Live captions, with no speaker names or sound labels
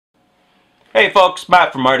Hey folks,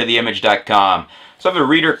 Matt from artoftheimage.com. So I have a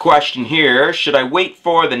reader question here. Should I wait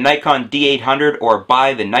for the Nikon D800 or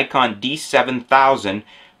buy the Nikon D7000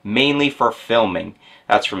 mainly for filming?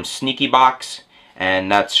 That's from Sneakybox,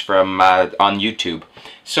 and that's from on YouTube.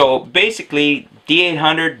 So basically,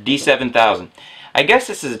 D800, D7000. I guess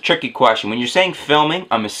this is a tricky question. When you're saying filming,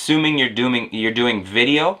 I'm assuming you're doing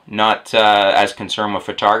video, not as concerned with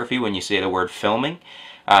photography when you say the word filming.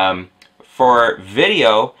 For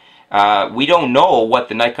video, we don't know what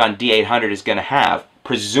the Nikon D800 is going to have.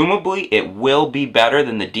 Presumably it will be better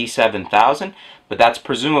than the D7000, but that's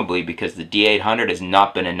presumably because the D800 has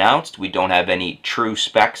not been announced. We don't have any true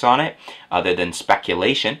specs on it other than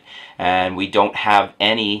speculation, and we don't have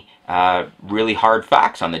any really hard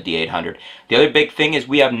facts on the D800. The other big thing is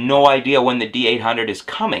we have no idea when the D800 is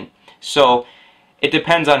coming. So it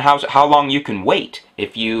depends on how long you can wait.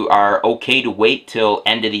 If you are okay to wait till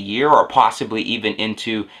end of the year or possibly even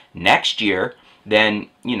into next year, then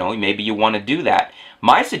maybe you want to do that.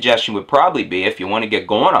 My suggestion would probably be, if you want to get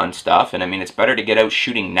going on stuff, and I mean it's better to get out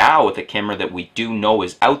shooting now with a camera that we do know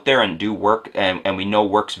is out there and do work and we know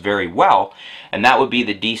works very well, and that would be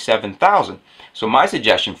the D7000. So my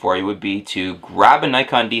suggestion for you would be to grab a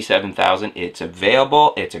Nikon D7000. It's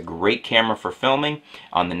available. It's a great camera for filming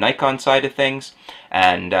on the Nikon side of things,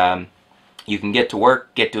 and you can get to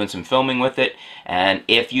work, get doing some filming with it. And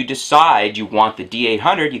if you decide you want the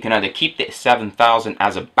D800, you can either keep the 7000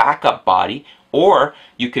 as a backup body, or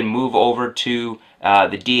you can move over to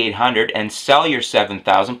the D800 and sell your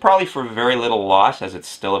 7000, probably for very little loss, as it's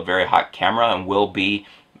still a very hot camera and will be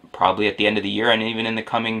probably at the end of the year and even in the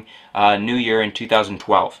coming new year in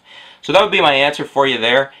 2012. So that would be my answer for you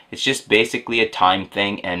there. It's just basically a time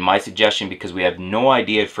thing, and my suggestion, because we have no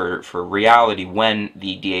idea for reality when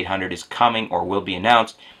the D800 is coming or will be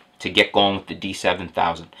announced, to get going with the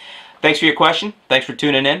D7000. Thanks for your question. Thanks for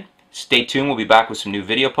tuning in. Stay tuned. We'll be back with some new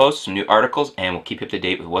video posts, some new articles, and we'll keep you up to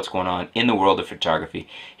date with what's going on in the world of photography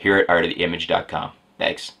here at artoftheimage.com.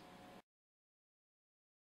 Thanks.